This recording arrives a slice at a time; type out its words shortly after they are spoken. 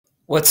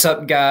What's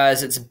up,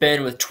 guys? It's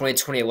Ben with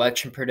 2020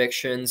 election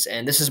predictions,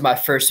 and this is my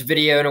first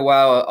video in a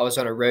while. I was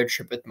on a road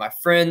trip with my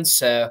friends,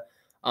 so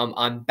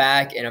I'm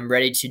back and I'm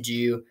ready to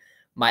do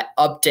my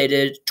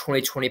updated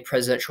 2020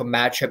 presidential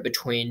matchup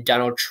between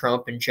Donald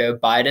Trump and Joe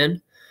Biden.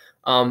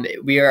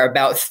 We are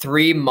about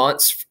 3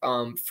 months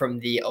from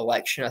the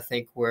election. I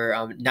think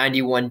we're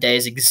 91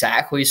 days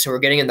exactly, so we're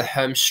getting in the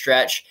home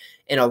stretch,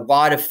 and a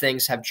lot of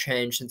things have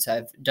changed since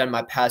I've done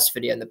my past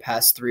video in the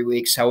past 3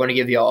 weeks, so I want to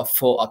give you all a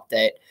full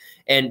update.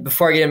 And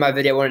before I get into my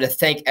video, I wanted to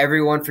thank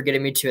everyone for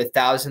getting me to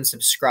 1,000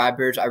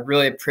 subscribers. I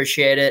really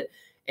appreciate it,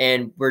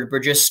 and we're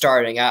just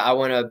starting.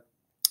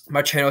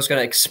 My channel is going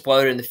to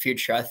explode in the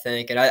future, I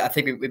think, and I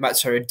think we might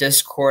start a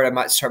Discord. I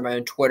might start my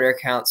own Twitter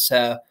account,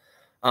 so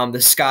the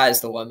sky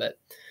is the limit.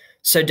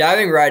 So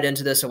diving right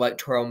into this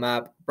electoral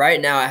map, right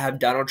now I have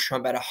Donald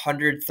Trump at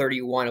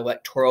 131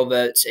 electoral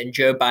votes and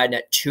Joe Biden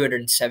at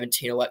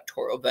 217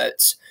 electoral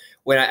votes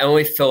when I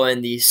only fill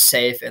in these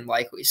safe and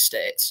likely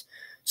states.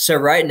 So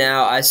right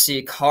now, I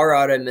see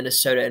Colorado,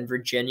 Minnesota, and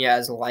Virginia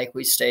as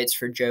likely states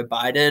for Joe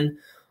Biden.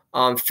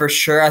 For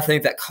sure, I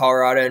think that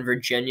Colorado and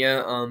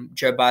Virginia,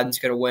 Joe Biden's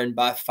going to win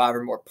by 5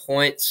 or more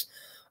points.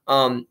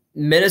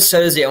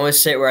 Minnesota is the only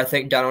state where I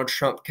think Donald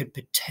Trump could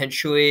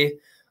potentially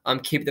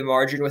keep the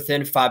margin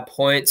within 5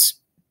 points.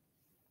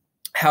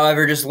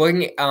 However, just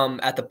looking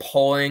at the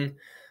polling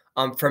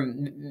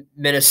from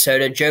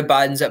Minnesota, Joe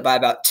Biden's up by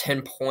about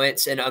 10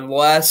 points, and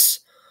unless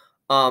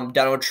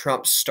Donald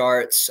Trump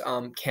starts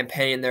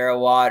campaigning there a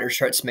lot or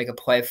starts to make a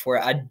play for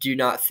it, I do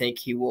not think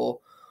he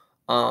will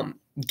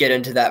get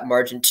into that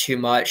margin too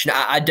much. And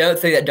I don't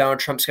think that Donald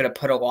Trump's going to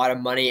put a lot of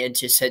money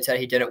into states that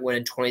he didn't win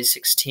in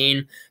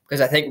 2016,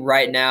 because I think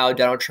right now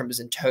Donald Trump is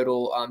in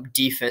total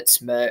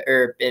defense mode,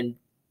 or in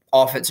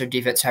offense or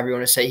defense, however you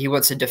want to say. He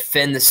wants to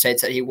defend the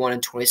states that he won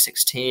in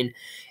 2016,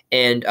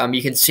 and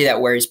you can see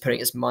that where he's putting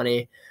his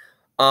money.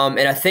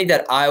 And I think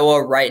that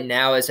Iowa right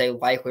now is a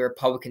likely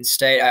Republican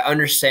state. I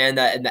understand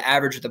that in the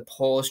average of the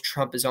polls,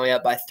 Trump is only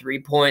up by 3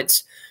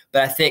 points.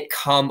 But I think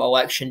come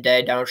Election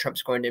Day, Donald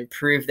Trump's going to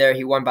improve there.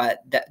 He won by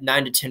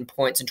 9 to 10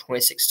 points in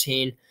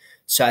 2016.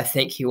 So I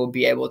think he will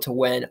be able to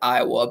win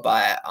Iowa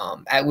by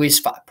at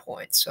least 5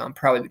 points,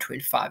 probably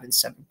between 5 and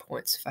 7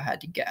 points if I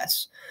had to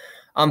guess.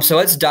 So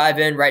let's dive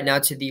in right now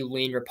to the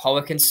lean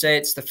Republican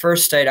states. The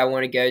first state I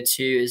want to go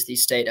to is the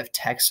state of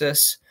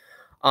Texas.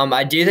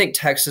 I do think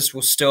Texas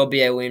will still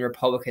be a lean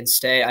Republican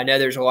state. I know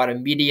there's a lot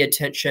of media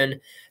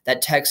attention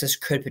that Texas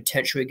could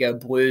potentially go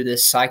blue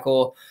this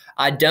cycle.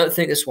 I don't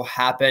think this will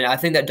happen. I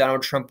think that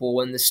Donald Trump will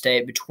win the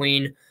state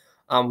between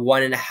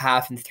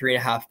 1.5 and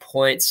 3.5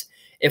 points.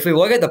 If we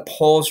look at the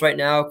polls right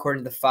now,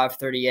 according to the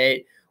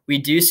FiveThirtyEight, we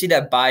do see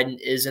that Biden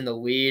is in the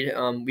lead.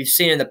 We've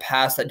seen in the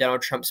past that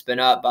Donald Trump's been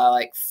up by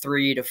like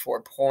 3 to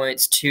 4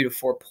 points, 2 to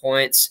 4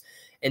 points.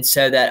 And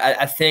so that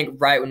I think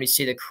right when we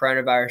see the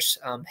coronavirus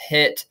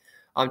hit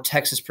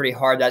Texas pretty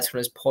hard, that's when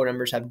his poll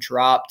numbers have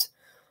dropped.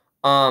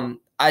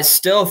 I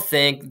still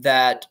think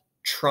that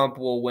Trump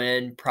will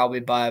win probably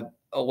by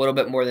a little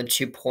bit more than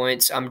 2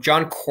 points.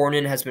 John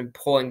Cornyn has been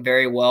polling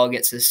very well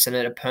against his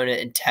Senate opponent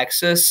in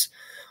Texas,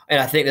 and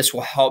I think this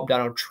will help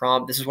Donald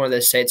Trump. This is one of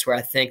those states where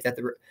I think that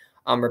the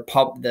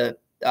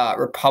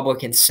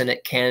Republican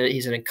Senate candidate,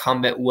 he's an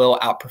incumbent, will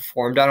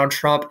outperform Donald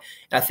Trump,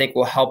 and I think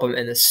will help him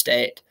in the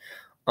state.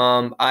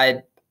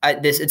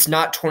 It's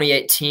not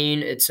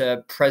 2018. It's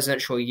a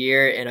presidential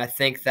year, and I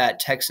think that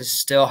Texas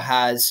still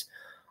has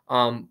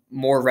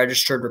more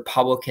registered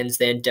Republicans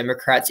than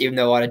Democrats, even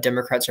though a lot of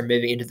Democrats are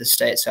moving into the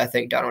state. So I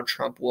think Donald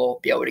Trump will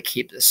be able to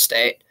keep the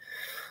state.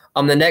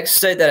 The next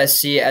state that I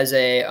see as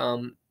a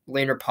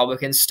lean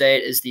Republican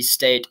state is the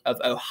state of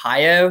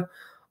Ohio.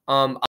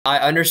 I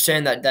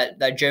understand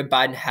that Joe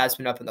Biden has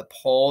been up in the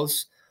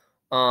polls.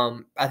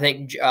 I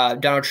think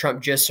Donald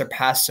Trump just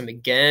surpassed him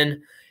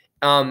again.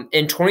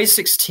 In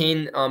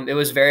 2016, it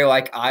was very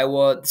like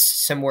Iowa,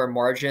 similar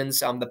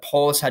margins. The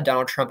polls had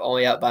Donald Trump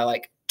only up by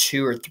like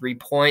 2 or 3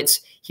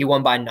 points. He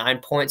won by 9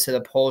 points, so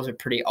the polls are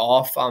pretty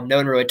off. No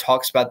one really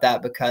talks about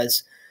that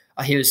because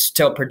he was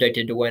still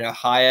predicted to win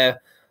Ohio.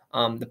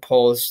 The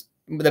polls,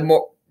 the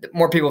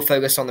more people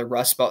focus on the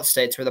Rust Belt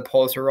states where the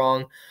polls are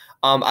wrong.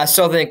 I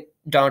still think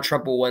Donald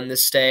Trump will win the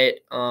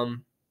state.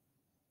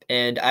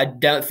 And I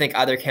don't think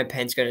either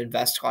campaign is going to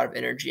invest a lot of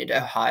energy into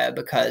Ohio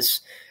because,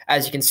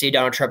 as you can see,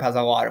 Donald Trump has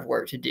a lot of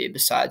work to do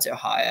besides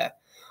Ohio.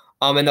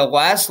 And the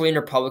last lean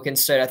Republican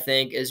state, I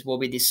think, will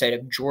be the state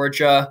of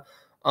Georgia.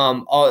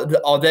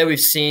 Although we've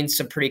seen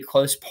some pretty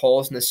close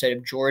polls in the state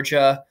of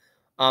Georgia,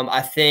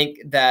 I think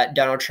that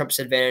Donald Trump's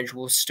advantage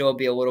will still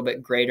be a little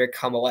bit greater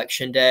come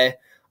Election Day.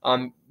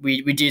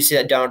 We do see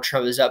that Donald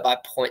Trump is up by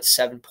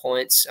 0.7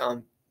 points.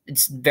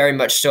 It's very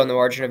much still in the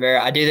margin of error.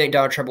 I do think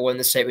Donald Trump will win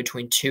the state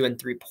between 2 and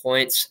 3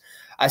 points.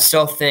 I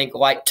still think,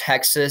 like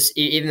Texas,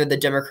 even though the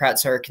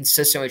Democrats are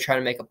consistently trying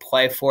to make a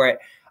play for it,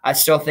 I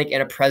still think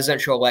in a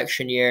presidential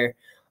election year,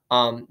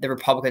 the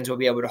Republicans will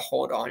be able to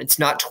hold on. It's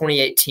not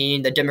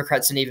 2018. The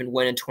Democrats didn't even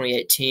win in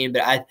 2018,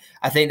 but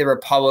I think the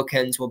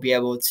Republicans will be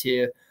able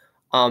to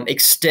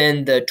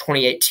extend the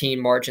 2018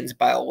 margins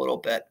by a little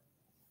bit.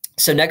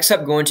 So next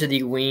up, going to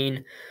the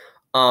lean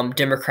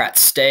Democrat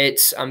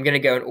states. I'm going to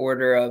go in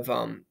order of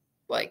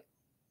like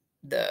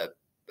the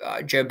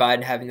Joe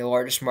Biden having the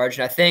largest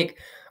margin. I think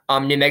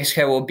New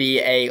Mexico will be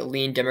a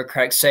lean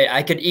Democratic state.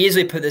 I could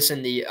easily put this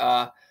in the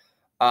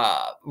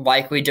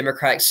likely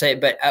Democratic state,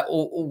 but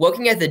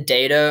looking at the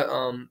data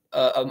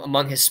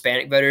among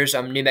Hispanic voters,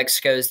 New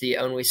Mexico is the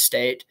only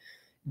state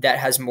that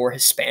has more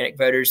Hispanic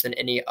voters than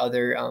any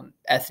other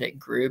ethnic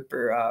group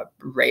or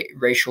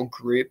racial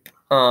group.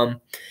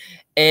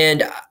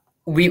 And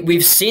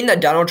we've seen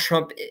that Donald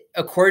Trump,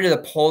 according to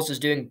the polls, is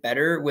doing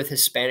better with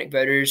Hispanic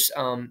voters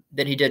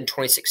than he did in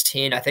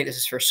 2016. I think this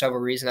is for several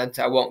reasons.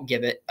 I won't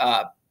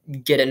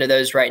get into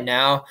those right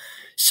now.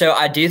 So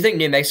I do think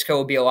New Mexico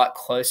will be a lot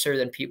closer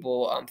than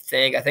people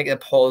think. I think the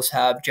polls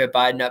have Joe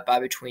Biden up by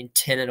between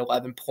 10 and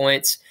 11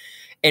 points.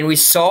 And we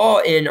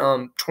saw in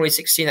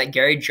 2016 that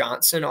Gary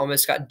Johnson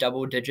almost got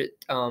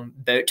double-digit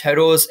vote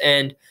totals.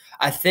 And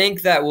I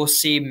think that we'll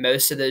see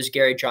most of those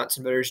Gary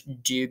Johnson voters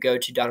do go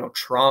to Donald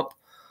Trump.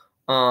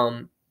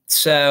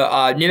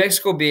 So New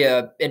Mexico will be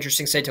an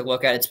interesting state to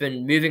look at. It's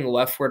been moving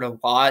leftward a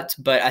lot,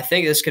 but I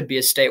think this could be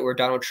a state where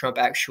Donald Trump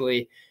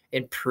actually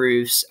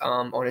improves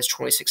on his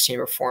 2016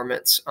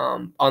 performance,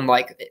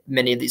 unlike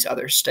many of these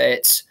other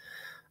states.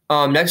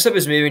 Next up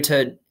is moving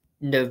to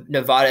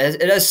Nevada.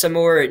 It has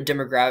similar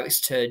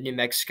demographics to New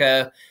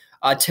Mexico.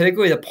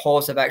 Typically, the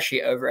polls have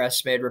actually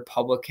overestimated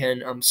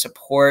Republican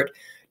support.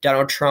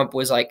 Donald Trump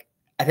was I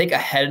think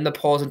ahead in the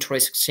polls in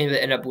 2016,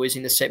 but ended up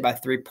losing the state by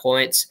 3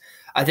 points.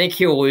 I think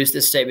he will lose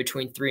this state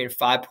between 3 and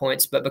 5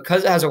 points, but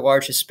because it has a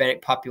large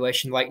Hispanic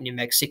population like New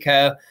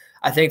Mexico,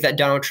 I think that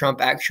Donald Trump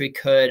actually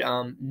could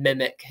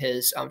mimic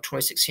his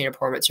 2016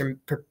 performance or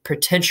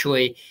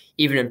potentially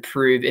even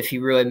improve if he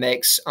really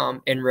makes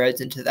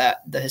inroads into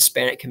the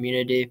Hispanic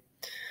community.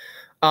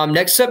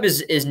 Next up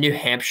is New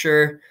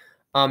Hampshire.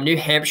 New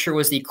Hampshire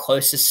was the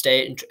closest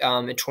state in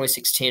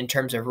 2016 in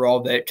terms of raw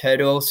vote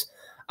totals.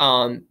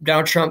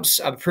 Donald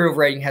Trump's approval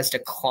rating has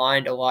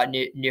declined a lot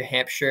in New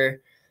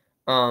Hampshire.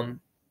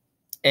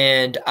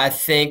 And I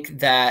think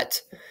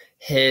that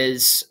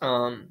his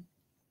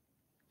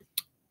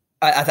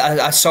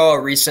I saw a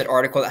recent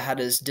article that had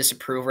his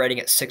disapproval rating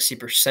at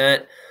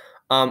 60%.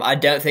 I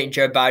don't think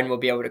Joe Biden will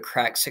be able to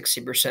crack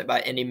 60%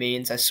 by any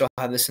means. I still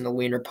have this in the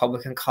lean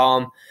Republican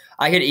column.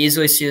 I could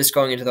easily see this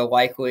going into the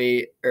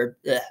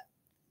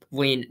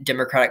lean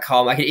Democratic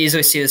column. I could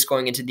easily see this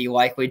going into the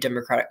likely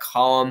Democratic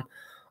column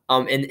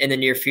in the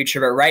near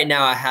future. But right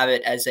now I have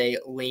it as a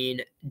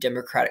lean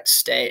Democratic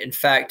state. In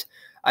fact,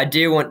 I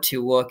do want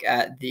to look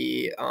at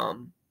the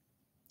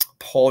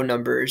poll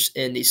numbers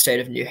in the state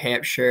of New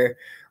Hampshire.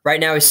 Right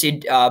now we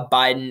see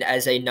Biden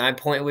as a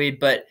 9-point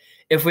lead, but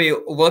if we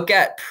look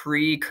at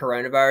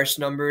pre-coronavirus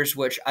numbers,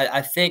 which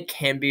I think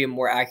can be a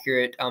more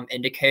accurate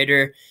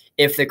indicator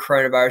if the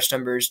coronavirus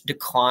numbers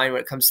decline when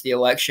it comes to the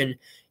election,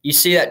 you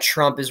see that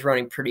Trump is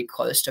running pretty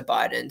close to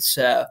Biden.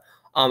 So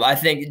I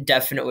think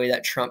definitely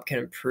that Trump can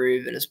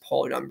improve in his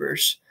poll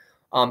numbers,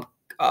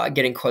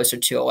 getting closer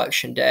to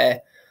Election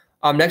Day.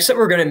 Next up,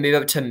 we're going to move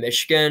up to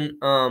Michigan.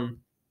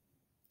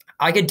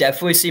 I could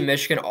definitely see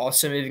Michigan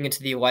also moving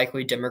into the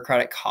likely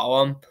Democratic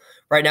column.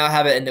 Right now, I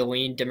have it in the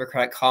lean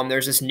Democratic column.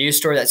 There's this news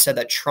story that said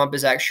that Trump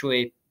is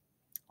actually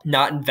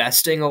not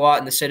investing a lot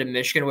in the state of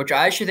Michigan, which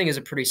I actually think is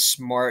a pretty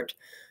smart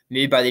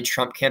move by the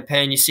Trump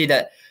campaign. You see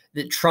that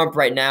Trump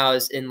right now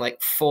is in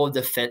full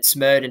defense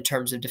mode in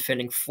terms of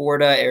defending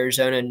Florida,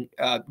 Arizona,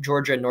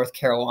 Georgia, and North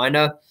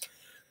Carolina.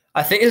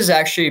 I think this is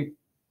actually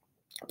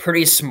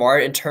pretty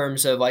smart in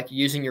terms of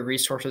using your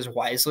resources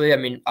wisely. I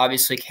mean,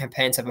 obviously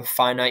campaigns have a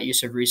finite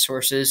use of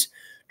resources.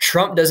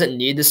 Trump doesn't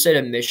need the state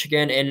of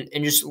Michigan. And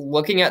just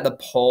looking at the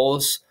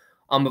polls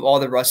of all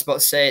the Rust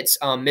Belt states,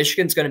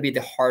 Michigan's going to be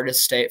the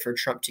hardest state for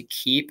Trump to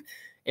keep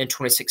in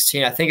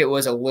 2016. I think it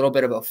was a little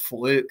bit of a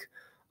fluke.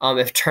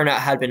 If turnout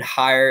had been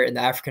higher in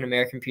the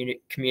African-American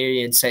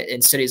community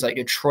in cities like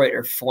Detroit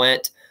or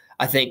Flint,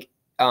 I think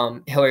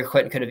Hillary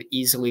Clinton could have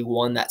easily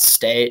won that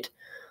state.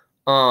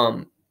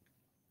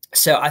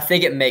 So I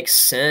think it makes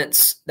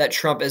sense that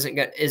Trump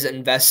isn't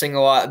investing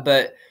a lot,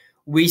 but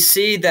we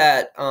see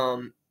that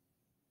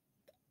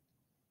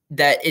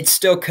that it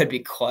still could be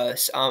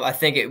close. I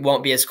think it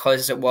won't be as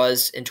close as it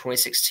was in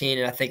 2016,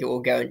 and I think it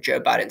will go in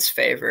Joe Biden's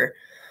favor.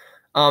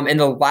 And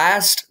the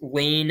last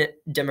lean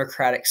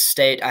Democratic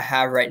state I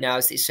have right now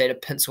is the state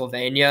of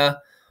Pennsylvania.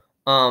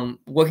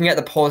 Looking at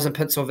the polls in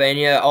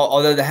Pennsylvania,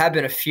 although there have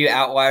been a few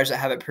outliers that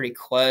have it pretty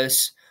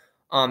close,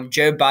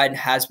 Joe Biden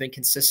has been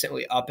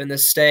consistently up in the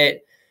state.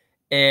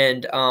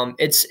 And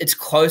it's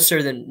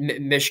closer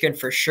than Michigan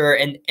for sure.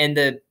 And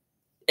the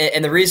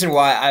reason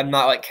why I'm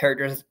not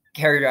characterizing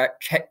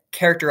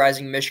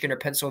Michigan or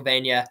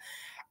Pennsylvania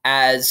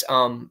as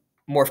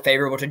more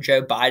favorable to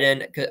Joe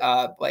Biden,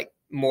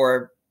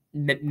 more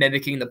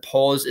mimicking the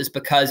polls, is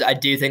because I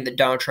do think that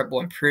Donald Trump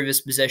will improve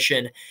his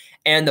position,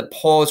 and the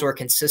polls were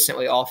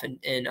consistently off in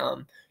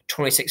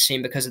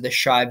 2016 because of the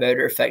shy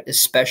voter effect,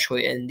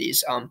 especially in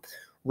these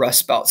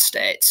Rust Belt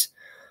states.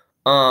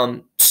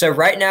 So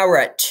right now we're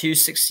at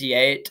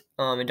 268,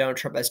 and Donald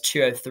Trump has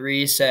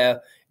 203. So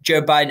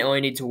Joe Biden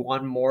only needs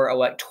one more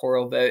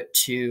electoral vote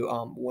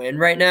to win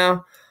right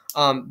now.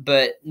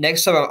 But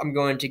next up, I'm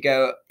going to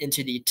go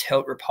into the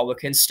tilt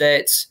Republican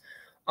states.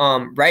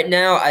 Right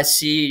now, I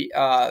see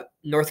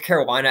North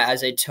Carolina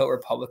as a tilt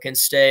Republican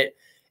state.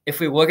 If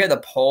we look at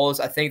the polls,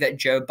 I think that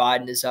Joe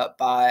Biden is up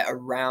by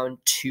around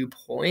 2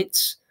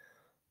 points.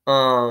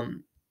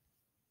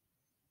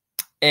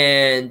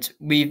 And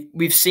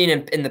we've seen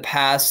in the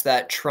past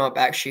that Trump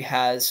actually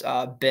has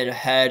been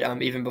ahead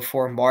even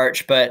before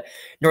March. But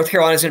North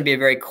Carolina is going to be a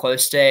very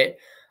close state.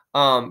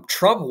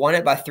 Trump won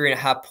it by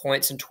 3.5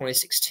 points in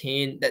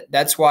 2016.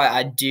 That's why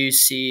I do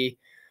see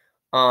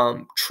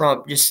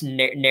Trump just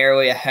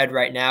narrowly ahead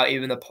right now,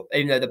 even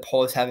though the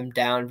polls have him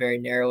down very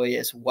narrowly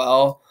as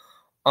well.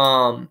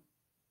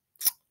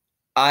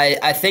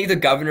 I think the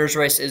governor's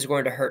race is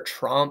going to hurt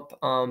Trump.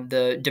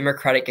 The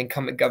Democratic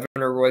incumbent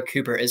Governor Roy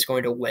Cooper is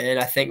going to win,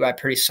 I think, by a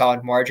pretty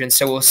solid margin.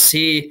 So we'll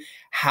see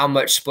how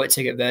much split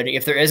ticket voting.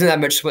 If there isn't that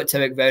much split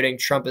ticket voting,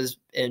 Trump is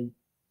in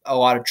a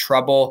lot of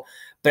trouble.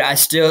 But I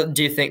still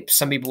do think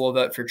some people will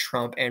vote for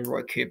Trump and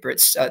Roy Cooper.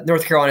 It's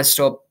North Carolina is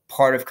still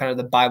part of kind of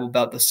the Bible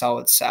Belt, the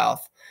Solid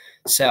South.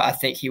 So I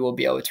think he will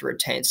be able to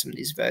retain some of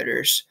these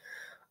voters.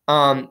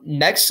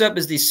 Next up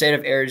is the state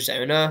of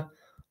Arizona.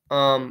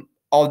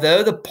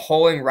 Although the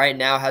polling right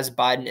now has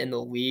Biden in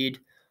the lead,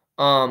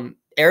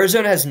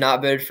 Arizona has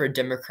not voted for a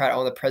Democrat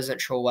on the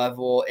presidential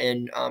level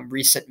in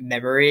recent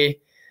memory.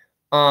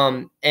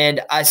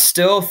 And I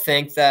still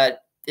think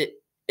that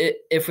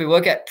if we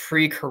look at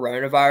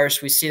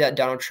pre-coronavirus, we see that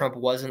Donald Trump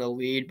was in the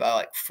lead by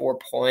like 4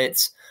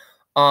 points.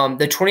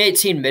 The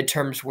 2018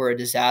 midterms were a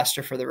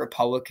disaster for the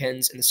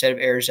Republicans in the state of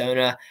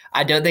Arizona.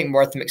 I don't think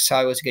Martha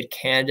McSally was a good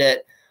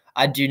candidate.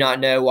 I do not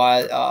know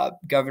why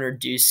Governor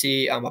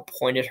Ducey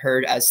appointed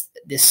her as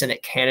the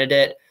Senate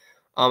candidate.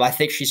 I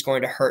think she's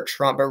going to hurt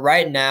Trump. But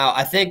right now,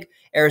 I think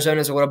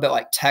Arizona is a little bit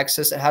like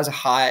Texas. It has a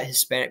high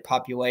Hispanic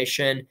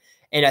population.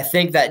 And I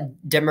think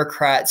that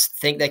Democrats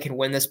think they can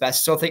win this, but I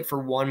still think for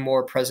one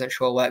more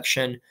presidential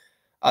election,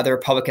 the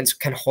Republicans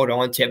can hold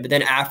on to it. But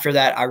then after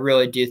that, I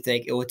really do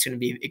think it's going to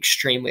be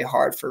extremely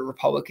hard for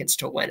Republicans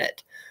to win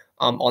it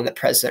on the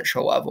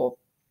presidential level.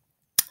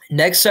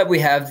 Next up, we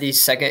have the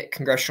 2nd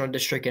congressional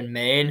district in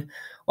Maine.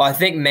 Well, I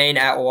think Maine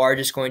at large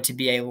is going to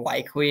be a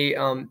likely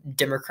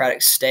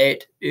Democratic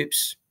state.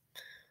 Oops,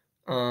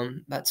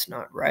 that's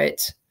not right.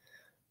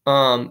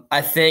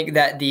 I think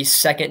that the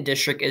 2nd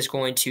district is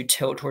going to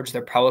tilt towards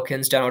the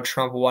Republicans. Donald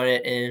Trump won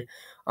it in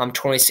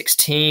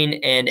 2016,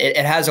 and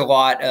it has a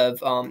lot of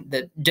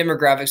the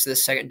demographics of the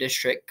 2nd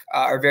district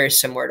are very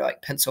similar to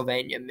like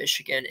Pennsylvania,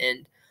 Michigan,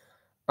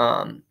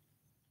 and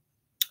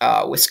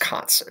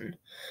Wisconsin.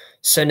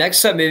 So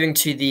next up, moving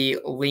to the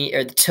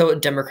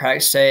tilt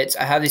Democratic states,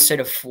 I have the state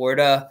of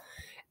Florida.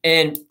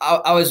 And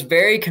I was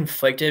very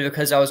conflicted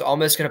because I was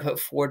almost going to put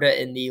Florida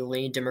in the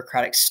lean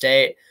Democratic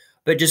state.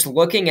 But just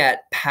looking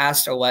at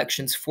past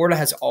elections, Florida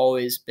has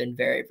always been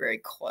very, very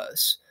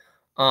close.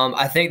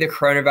 I think the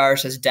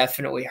coronavirus has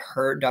definitely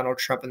hurt Donald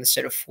Trump in the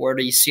state of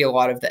Florida. You see a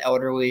lot of the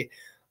elderly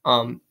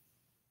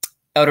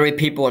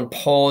people in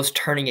polls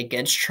turning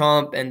against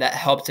Trump, and that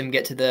helped him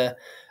get to the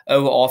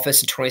Oval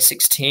Office in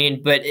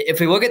 2016. But if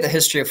we look at the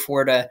history of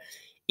Florida,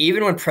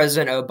 even when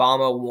President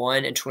Obama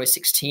won in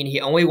 2016, he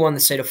only won the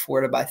state of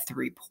Florida by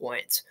 3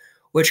 points,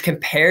 which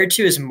compared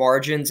to his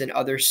margins in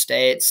other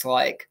states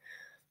like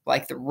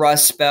the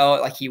Rust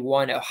Belt, like he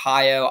won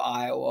Ohio,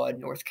 Iowa,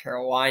 North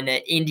Carolina,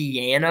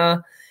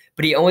 Indiana,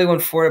 but he only won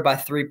Florida by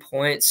 3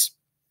 points.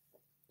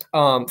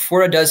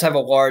 Florida does have a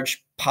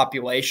large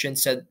population,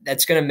 so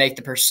that's going to make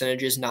the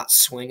percentages not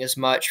swing as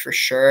much for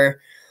sure.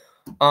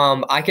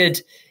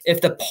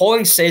 If the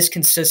polling stays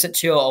consistent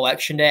to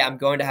election day, I'm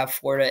going to have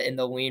Florida in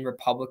the lean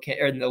Republican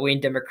or in the lean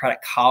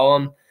Democratic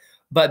column.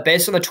 But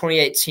based on the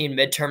 2018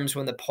 midterms,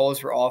 when the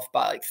polls were off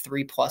by like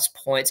 3+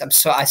 points,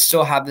 I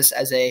still have this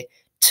as a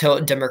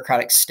tilt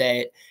Democratic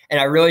state, and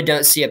I really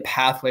don't see a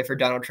pathway for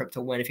Donald Trump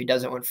to win if he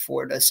doesn't win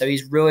Florida. So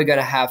he's really going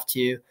to have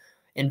to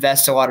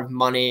invest a lot of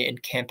money in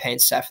campaign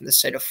staff in the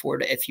state of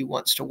Florida if he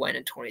wants to win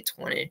in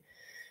 2020.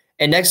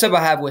 And next up, I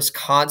have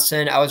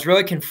Wisconsin. I was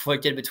really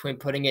conflicted between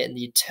putting it in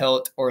the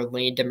tilt or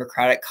lean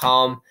Democratic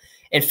column.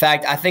 In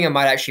fact, I think I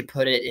might actually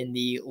put it in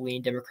the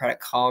lean Democratic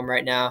column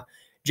right now,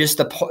 just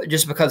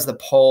because the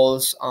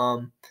polls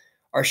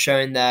are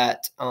showing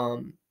that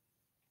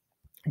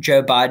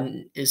Joe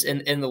Biden is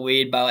in the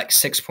lead by like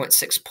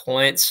 6.6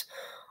 points.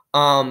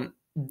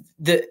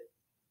 The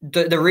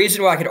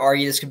reason why I could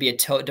argue this could be a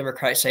tilt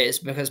Democratic state is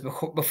because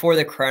before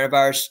the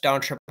coronavirus,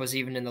 Donald Trump was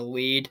even in the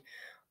lead.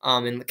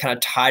 And kind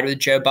of tied with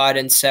Joe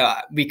Biden. So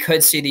we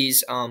could see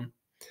these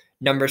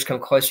numbers come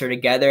closer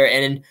together.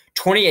 And in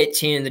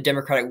 2018, in the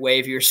Democratic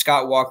wave year,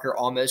 Scott Walker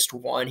almost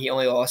won. He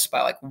only lost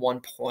by like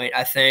 1 point,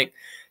 I think.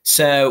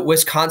 So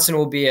Wisconsin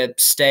will be a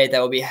state that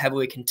will be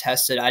heavily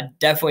contested. I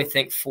definitely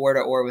think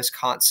Florida or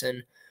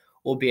Wisconsin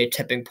will be a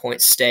tipping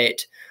point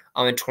state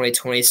in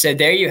 2020. So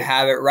there you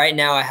have it. Right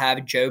now I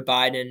have Joe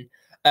Biden.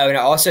 And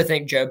I also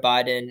think Joe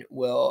Biden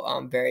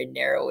will very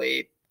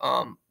narrowly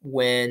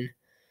win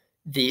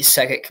the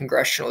second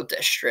congressional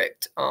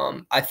district.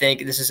 I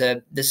think this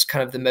is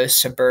kind of the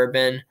most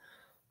suburban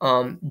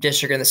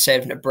district in the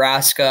state of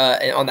Nebraska.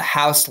 And on the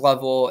House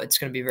level, it's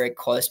going to be very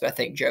close, but I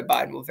think Joe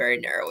Biden will very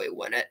narrowly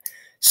win it.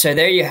 So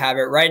there you have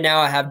it. Right now,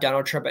 I have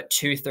Donald Trump at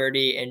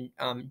 230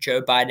 and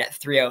Joe Biden at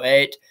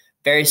 308.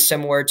 Very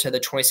similar to the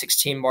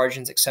 2016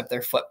 margins, except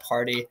they're flip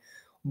party.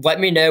 Let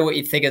me know what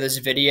you think of this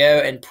video,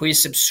 and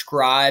please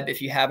subscribe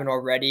if you haven't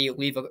already.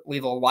 Leave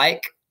a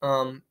like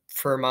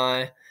for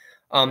my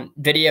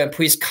video, and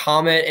please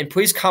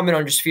comment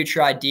on just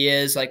future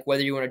ideas, like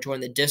whether you want to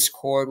join the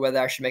Discord, whether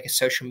I should make a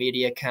social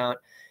media account,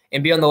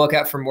 and be on the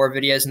lookout for more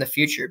videos in the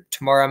future.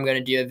 Tomorrow I'm going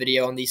to do a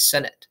video on the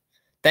Senate.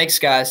 Thanks,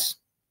 guys.